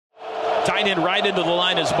Tight end right into the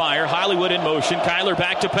line is Meyer. Hollywood in motion. Kyler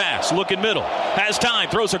back to pass. Looking middle. Has time.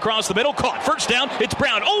 Throws across the middle. Caught. First down. It's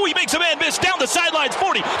Brown. Oh, he makes a man miss. Down the sidelines.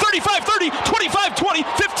 40, 35, 30, 25, 20,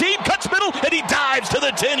 15. Cuts middle. And he dives to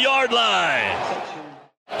the 10-yard line.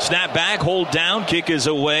 Snap back. Hold down. Kick is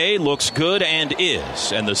away. Looks good and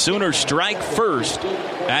is. And the Sooners strike first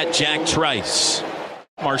at Jack Trice.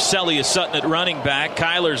 Marcelli is Sutton at running back.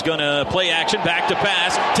 Kyler's going to play action, back to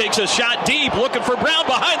pass. Takes a shot deep, looking for Brown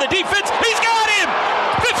behind the defense. He's got him!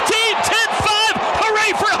 15, 10, 5.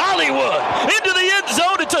 Hooray for Hollywood! Into the end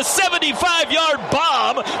zone. It's a 75-yard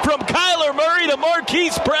bomb from Kyler Murray to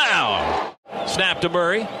Marquise Brown. Snap to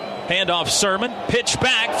Murray. Handoff Sermon. Pitch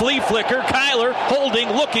back. Flea flicker. Kyler holding,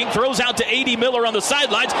 looking. Throws out to A.D. Miller on the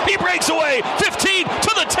sidelines. He breaks away. 15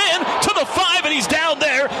 to the 10 to the 5, and he's down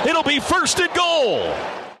there. It'll be first and goal.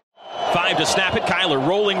 5 to snap it. Kyler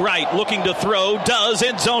rolling right. Looking to throw. Does.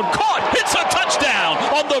 End zone. Caught. Hits a touchdown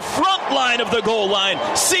on the front line of the goal line.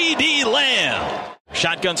 C.D. Lamb.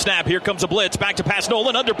 Shotgun snap. Here comes a blitz. Back to pass.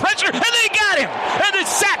 Nolan under pressure. And they got him. And it's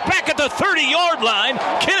sacked back at the 30-yard line.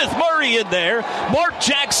 Kenneth Murray in there. Mark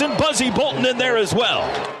Jackson, Buzzy Bolton in there as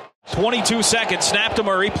well. 22 seconds. Snap to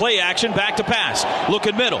Murray. Play action. Back to pass.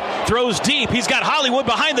 Looking middle. Throws deep. He's got Hollywood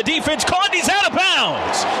behind the defense. Caught. And he's out of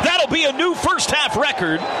bounds. That'll be a new first-half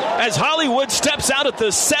record as Hollywood steps out at the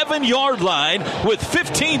 7-yard line with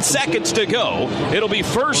 15 seconds to go. It'll be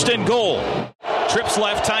first and goal. Trips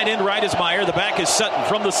left, tight end right is Meyer. The back is Sutton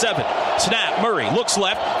from the 7. Snap, Murray looks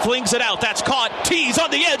left, flings it out. That's caught. Tees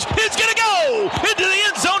on the edge. It's going to go into the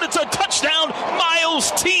end zone. It's a touchdown.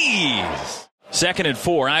 Miles Tees. 2nd and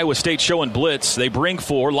 4. Iowa State showing blitz. They bring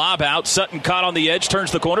 4. Lob out. Sutton caught on the edge.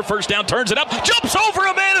 Turns the corner. First down. Turns it up. Jumps over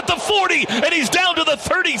a man at the 40. And he's down to the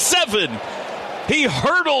 37. He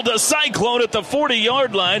hurdled a Cyclone at the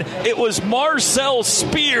 40-yard line. It was Marcel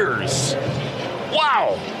Spears.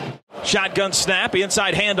 Wow. Shotgun snap,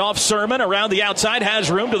 inside handoff, Sermon around the outside, has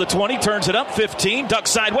room to the 20, turns it up, 15, ducks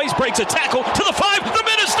sideways, breaks a tackle to the 5, the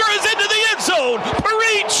Minister is into the end zone,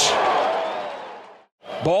 Parich!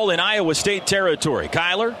 Ball in Iowa State territory.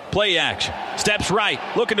 Kyler, play action, steps right,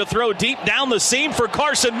 looking to throw deep down the seam for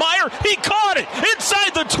Carson Meyer. He caught it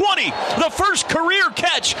inside the 20. The first career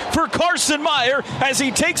catch for Carson Meyer as he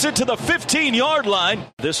takes it to the 15-yard line.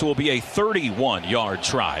 This will be a 31-yard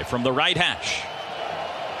try from the right hash.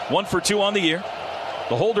 1 for 2 on the year.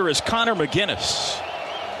 The holder is Connor McGinnis.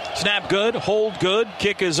 Snap good, hold good,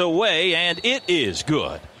 kick is away, and it is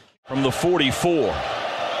good. From the 44.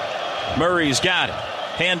 Murray's got it.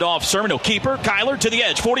 Handoff, Sermon, keeper. Kyler to the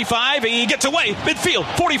edge. 45, he gets away. Midfield,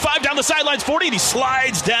 45 down the sidelines, 40, and he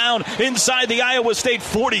slides down inside the Iowa State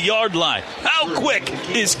 40-yard line. How quick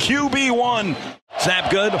is QB1?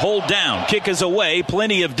 Snap good, hold down. Kick is away,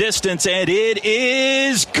 plenty of distance, and it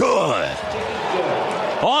is good.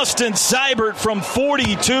 Austin Seibert from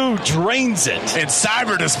 42 drains it. And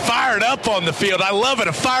Seibert is fired up on the field. I love it.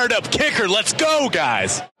 A fired up kicker. Let's go,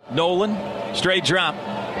 guys. Nolan, straight drop.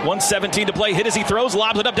 1:17 to play. Hit as he throws,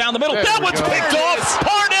 lobs it up down the middle. There that one's picked off.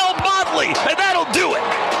 Parnell Motley, and that'll do it.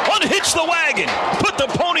 Unhitch the wagon. Put the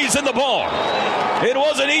ponies in the barn. It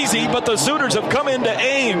wasn't easy, but the Sooners have come into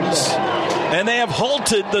Ames, and they have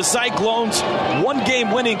halted the Cyclones'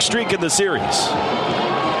 one-game winning streak in the series.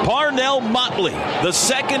 Parnell Motley, the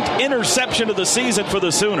second interception of the season for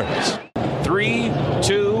the Sooners.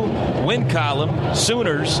 3-2 win column.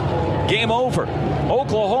 Sooners, game over.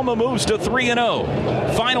 Oklahoma moves to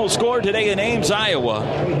 3-0. Final score today in Ames, Iowa.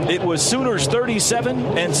 It was Sooners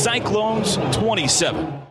 37 and Cyclones 27.